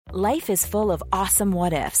Life is full of awesome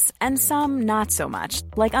what-ifs, and some not so much,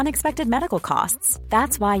 like unexpected medical costs.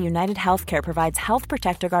 That's why United Healthcare provides Health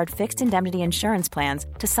Protector Guard fixed indemnity insurance plans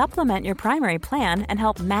to supplement your primary plan and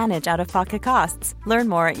help manage out-of-pocket costs. Learn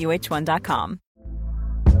more at uh1.com.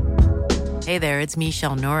 Hey there, it's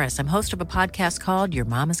Michelle Norris. I'm host of a podcast called Your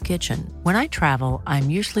Mama's Kitchen. When I travel, I'm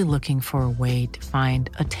usually looking for a way to find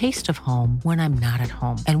a taste of home when I'm not at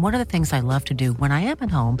home. And one of the things I love to do when I am at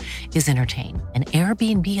home is entertain. And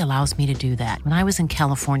Airbnb allows me to do that. When I was in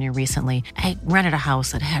California recently, I rented a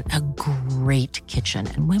house that had a great kitchen.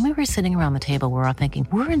 And when we were sitting around the table, we were all thinking,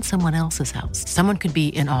 we're in someone else's house. Someone could be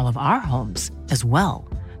in all of our homes as well.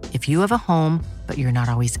 If you have a home, but you're not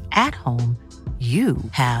always at home, you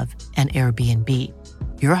have an Airbnb.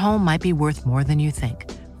 Your home might be worth more than you think.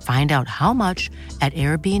 Find out how much at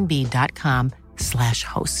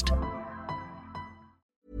airbnb.com/host.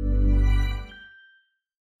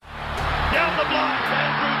 Down the block,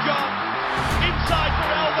 Andrew John. Inside for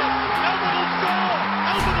Elba. Elba will score.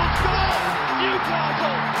 Elba will score.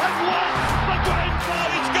 Newcastle have won the Grand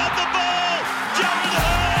Final. He's got the ball. Jared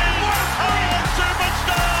Hayes. Oh,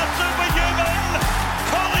 superstar, superhuman.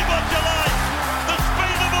 Collie Modulite. The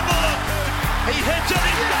speed of a bullet. He hits it.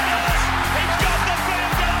 He's got it. He's got the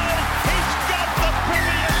field goal. He's got the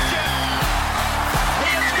premiership. He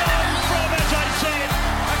has gone from, as I said,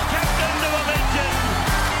 a captain to a legend.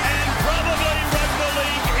 And probably rugby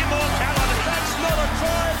league immortality. That's not a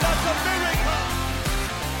try, that's a miracle.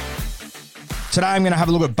 Today I'm going to have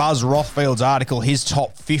a look at Buzz Rothfield's article, his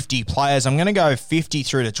top 50 players. I'm going to go 50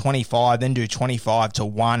 through to 25, then do 25 to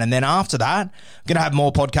 1. And then after that, I'm going to have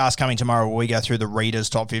more podcasts coming tomorrow where we go through the readers'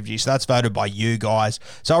 top 50. So that's voted by you guys.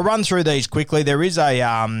 So I'll run through these quickly. There is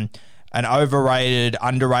an overrated,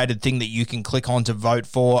 underrated thing that you can click on to vote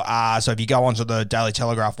for. So if you go onto the Daily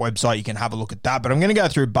Telegraph website, you can have a look at that. But I'm going to go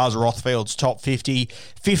through Buzz Rothfield's top 50.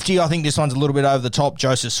 50, I think this one's a little bit over the top.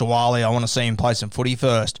 Joseph Suwali, I want to see him play some footy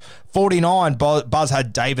first. 49, Buzz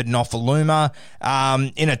had David Nofaluma.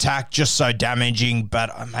 In attack, just so damaging.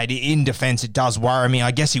 But, mate, in defence, it does worry me.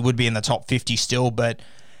 I guess he would be in the top 50 still, but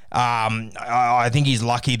I think he's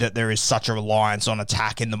lucky that there is such a reliance on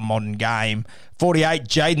attack in the modern game. 48,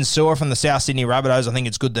 Jaden Sewer from the South Sydney Rabbitohs. I think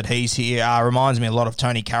it's good that he's here. Reminds me a lot of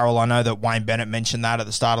Tony Carroll. I know that Wayne Bennett mentioned that at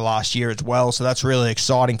the start of last year as well, so that's really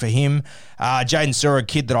exciting for him. Jaden Sewer, a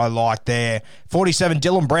kid that I like there. 47,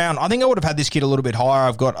 Dylan Brown. I think I would have had this kid a little bit higher.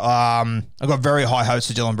 I've got very high hopes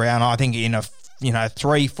for Dylan Brown. I think in a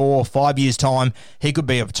 3, 4, 5 years' time, he could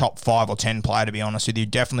be a top 5 or 10 player, to be honest with you.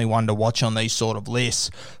 Definitely one to watch on these sort of lists.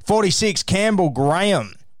 46, Campbell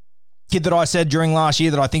Graham. Kid that I said during last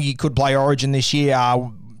year that I think he could play Origin this year.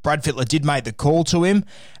 Brad Fittler did make the call to him.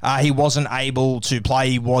 He wasn't able to play.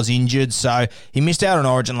 He was injured, so he missed out on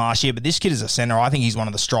Origin last year. But this kid is a centre. I think he's one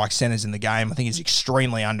of the strike centres in the game. I think he's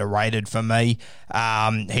extremely underrated for me.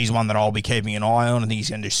 He's one that I'll be keeping an eye on. I think he's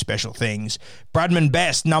going to do special things. Bradman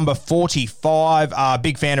Best, number 45.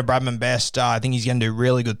 Big fan of Bradman Best. I think he's going to do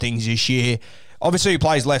really good things this year. Obviously, he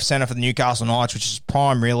plays left centre for the Newcastle Knights, which is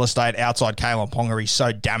prime real estate outside Kalen Ponga. He's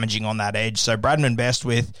so damaging on that edge. So Bradman Best,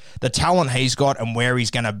 with the talent he's got and where he's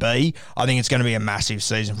going to be, I think it's going to be a massive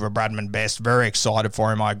season for Bradman Best. Very excited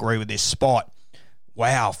for him. I agree with this spot.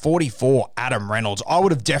 Wow, 44, Adam Reynolds. I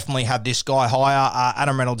would have definitely had this guy higher.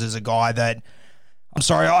 Adam Reynolds is a guy that, I'm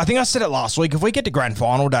sorry, I think I said it last week. If we get to grand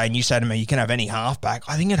final day and you say to me you can have any halfback,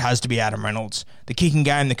 I think it has to be Adam Reynolds. The kicking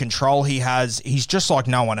game, the control he has, he's just like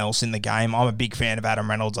no one else in the game. I'm a big fan of Adam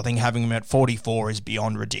Reynolds. I think having him at 44 is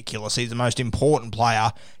beyond ridiculous. He's the most important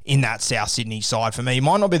player in that South Sydney side for me. He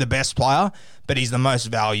might not be the best player, but he's the most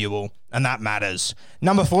valuable, and that matters.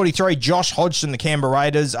 Number 43, Josh Hodgson, the Canberra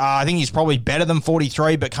Raiders. I think he's probably better than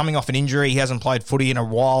 43, but coming off an injury, he hasn't played footy in a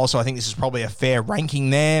while, so I think this is probably a fair ranking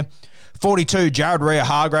there. 42, Jared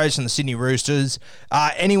Rea-Hargreaves from the Sydney Roosters.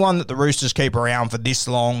 Anyone that the Roosters keep around for this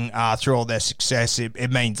long through all their success,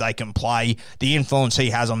 it means they can play. The influence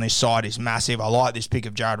he has on this side is massive. I like this pick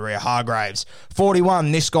of Jared Rea-Hargreaves.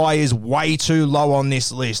 41, this guy is way too low on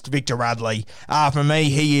this list, Victor Radley. For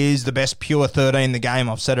me, he is the best pure 13 in the game.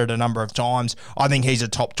 I've said it a number of times. I think he's a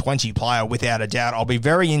top 20 player without a doubt. I'll be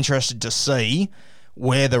very interested to see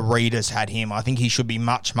where the readers had him. I think he should be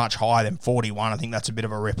much, much higher than 41. I think that's a bit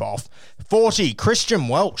of a rip-off. 40, Christian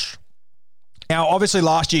Welch. Now, obviously,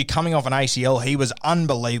 last year, coming off an ACL, he was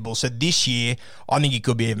unbelievable. So this year, I think he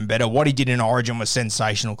could be even better. What he did in Origin was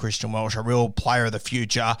sensational, Christian Welch, a real player of the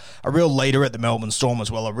future, a real leader at the Melbourne Storm as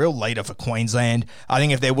well, a real leader for Queensland. I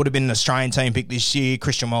think if there would have been an Australian team pick this year,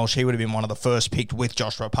 Christian Welch, he would have been one of the first picked with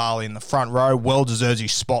Josh Rapali in the front row. Well deserves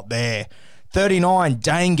his spot there. 39,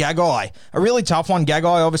 Dane Gagai. A really tough one. Gagai,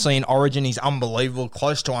 obviously in Origin, he's unbelievable,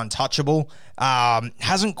 close to untouchable.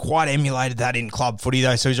 Hasn't quite emulated that in club footy,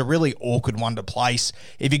 though, so he's a really awkward one to place.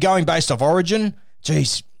 If you're going based off Origin,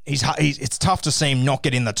 geez, it's tough to see him not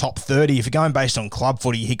get in the top 30. If you're going based on club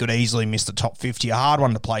footy, he could easily miss the top 50. A hard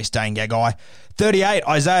one to place, Dane Gagai. 38,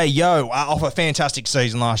 Isaiah Yeo, off a fantastic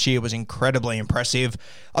season last year, was incredibly impressive.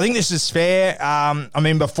 I think this is fair.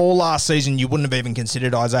 Before last season, you wouldn't have even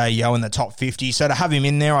considered Isaiah Yeo in the top 50, so to have him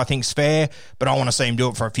in there, I think is fair, but I want to see him do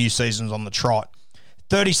it for a few seasons on the trot.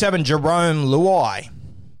 37, Jerome Luai.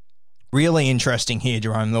 Really interesting here,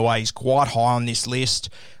 Jerome Luai. He's quite high on this list.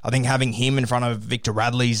 I think having him in front of Victor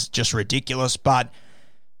Radley's just ridiculous, but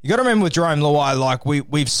you got to remember with Jerome Luai, like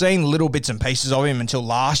we've seen little bits and pieces of him until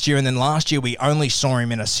last year, and then last year we only saw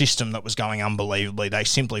him in a system that was going unbelievably. They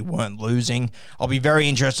simply weren't losing. I'll be very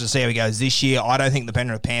interested to see how he goes this year. I don't think the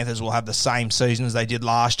Penrith Panthers will have the same season as they did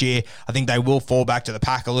last year. I think they will fall back to the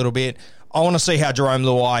pack a little bit. I want to see how Jerome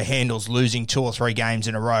Luai handles losing 2 or 3 games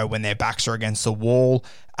in a row when their backs are against the wall.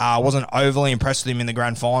 Wasn't overly impressed with him in the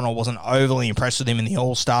grand final. Wasn't overly impressed with him in the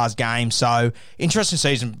All-Stars game. So, interesting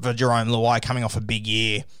season for Jerome Luai coming off a big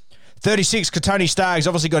year. 36, Kotoni Staggs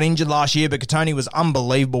obviously got injured last year, but Kotoni was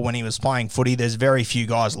unbelievable when he was playing footy. There's very few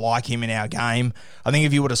guys like him in our game. I think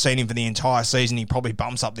if you would have seen him for the entire season, he probably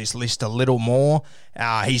bumps up this list a little more.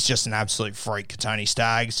 He's just an absolute freak, Kotoni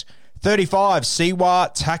Staggs. 35,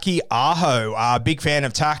 Siwa Taki Aho. Big fan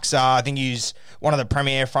of Tax. I think he's one of the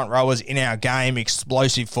premier front rowers in our game.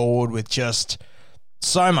 Explosive forward with just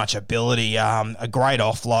so much ability. A great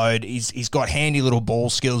offload. He's got handy little ball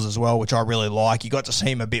skills as well, which I really like. You got to see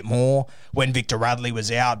him a bit more when Victor Radley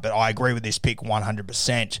was out, but I agree with this pick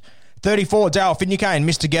 100%. 34, Dale Finucane,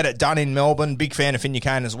 Mr. Get It Done in Melbourne. Big fan of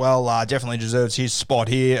Finucane as well. Definitely deserves his spot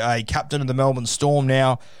here. A captain of the Melbourne Storm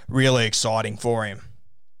now. Really exciting for him.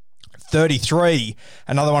 33,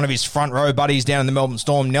 another one of his front row buddies down in the Melbourne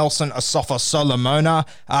Storm, Nelson Asafa Solomona,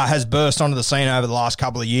 has burst onto the scene over the last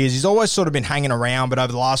couple of years. He's always sort of been hanging around, but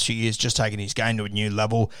over the last few years, just taken his game to a new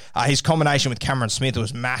level. His combination with Cameron Smith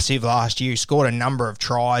was massive last year. He scored a number of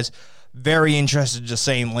tries. Very interested to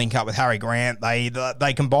see him link up with Harry Grant.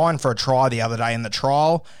 They combined for a try the other day in the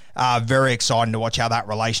trial. Very exciting to watch how that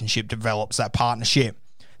relationship develops, that partnership.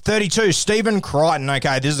 32, Stephen Crichton.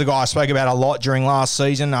 Okay, this is a guy I spoke about a lot during last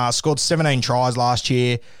season. Scored 17 tries last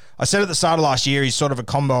year. I said at the start of last year, he's sort of a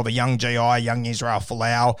combo of a young GI, young Israel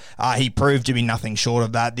Folau. He proved to be nothing short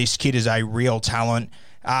of that. This kid is a real talent.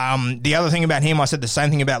 The other thing about him, I said the same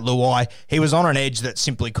thing about Luai. He was on an edge that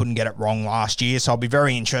simply couldn't get it wrong last year, so I'll be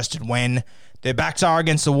very interested when their backs are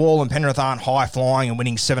against the wall and Penrith aren't high-flying and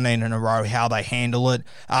winning 17 in a row, how they handle it.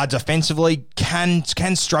 Defensively, can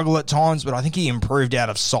struggle at times, but I think he improved out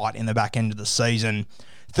of sight in the back end of the season.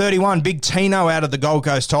 31, Big Tino out of the Gold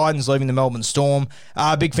Coast Titans, leaving the Melbourne Storm.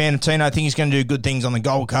 Big fan of Tino. I think he's going to do good things on the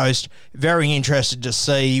Gold Coast. Very interested to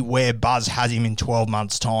see where Buzz has him in 12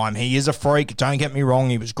 months' time. He is a freak, don't get me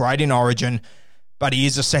wrong. He was great in Origin, but he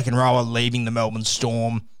is a second rower leaving the Melbourne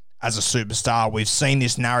Storm as a superstar. We've seen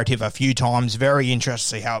this narrative a few times. Very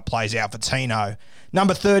interested to see how it plays out for Tino.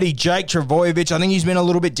 Number 30, Jake Trbojevic. I think he's been a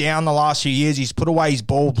little bit down the last few years. He's put away his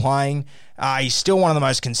ball playing. He's still one of the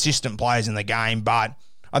most consistent players in the game, but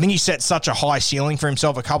I think he set such a high ceiling for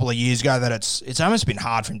himself a couple of years ago that it's almost been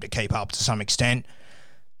hard for him to keep up to some extent.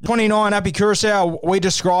 29, Api Koroisau. We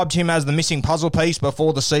described him as the missing puzzle piece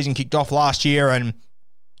before the season kicked off last year, and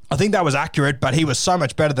I think that was accurate, but he was so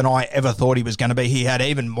much better than I ever thought he was going to be. He had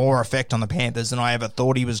even more effect on the Panthers than I ever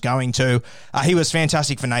thought he was going to. He was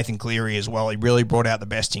fantastic for Nathan Cleary as well. He really brought out the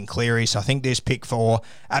best in Cleary, so I think this pick for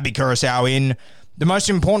Api Koroisau in the most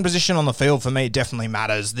important position on the field for me, it definitely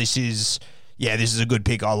matters. This is a good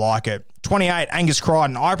pick. I like it. 28, Angus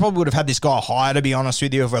Crichton. I probably would have had this guy higher, to be honest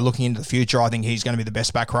with you, if we're looking into the future. I think he's going to be the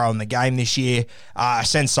best back row in the game this year.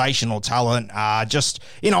 Sensational talent. Just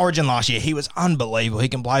in Origin last year, he was unbelievable. He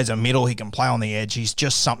can play as a middle. He can play on the edge. He's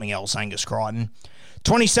just something else, Angus Crichton.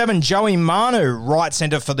 27, Joey Manu, right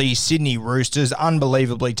centre for the Sydney Roosters.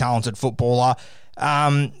 Unbelievably talented footballer.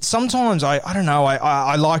 Sometimes, I don't know,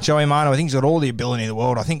 I like Joey Manu. I think he's got all the ability in the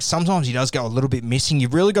world. I think sometimes he does go a little bit missing.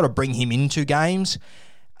 You've really got to bring him into games.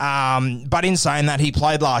 But in saying that, he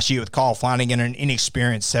played last year with Kyle Flanagan, an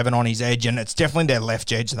inexperienced 7 on his edge, and it's definitely their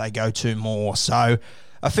left edge they go to more. So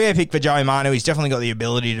a fair pick for Joey Manu. He's definitely got the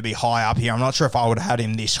ability to be high up here. I'm not sure if I would have had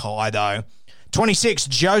him this high, though. 26,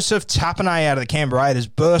 Joseph Tapine out of the Canberra Raiders,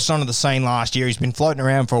 burst onto the scene last year. He's been floating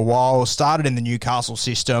around for a while, started in the Newcastle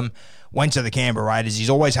system, went to the Canberra Raiders. He's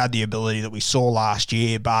always had the ability that we saw last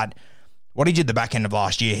year, but what he did the back end of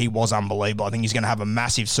last year, he was unbelievable. I think he's going to have a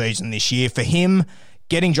massive season this year. For him,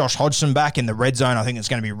 getting Josh Hodgson back in the red zone, I think it's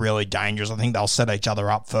going to be really dangerous. I think they'll set each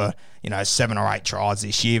other up for, 7 or 8 tries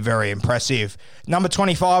this year. Very impressive. Number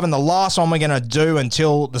 25, and the last one we're going to do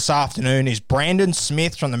until this afternoon is Brandon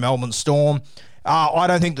Smith from the Melbourne Storm. I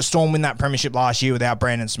don't think the Storm win that premiership last year without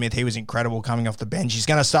Brandon Smith. He was incredible coming off the bench. He's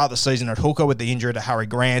going to start the season at hooker with the injury to Harry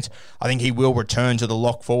Grant. I think he will return to the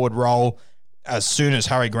lock forward role as soon as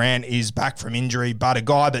Harry Grant is back from injury. But a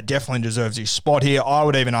guy that definitely deserves his spot here. I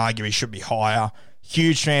would even argue he should be higher.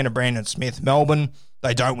 Huge fan of Brandon Smith. Melbourne,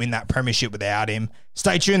 they don't win that premiership without him.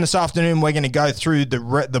 Stay tuned this afternoon. We're going to go through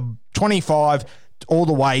the 25 all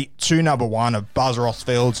the way to number 1 of Buzz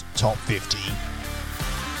Rothfield's top 50.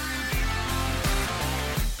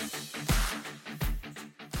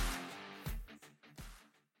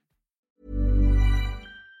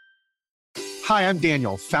 Hi, I'm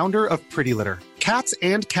Daniel, founder of Pretty Litter. Cats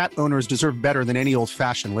and cat owners deserve better than any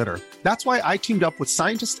old-fashioned litter. That's why I teamed up with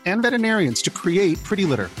scientists and veterinarians to create Pretty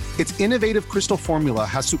Litter. Its innovative crystal formula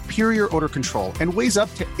has superior odor control and weighs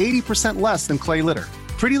up to 80% less than clay litter.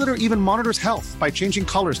 Pretty Litter even monitors health by changing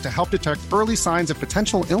colors to help detect early signs of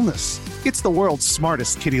potential illness. It's the world's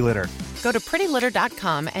smartest kitty litter. Go to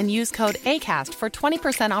prettylitter.com and use code ACAST for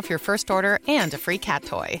 20% off your first order and a free cat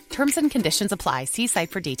toy. Terms and conditions apply. See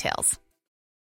site for details.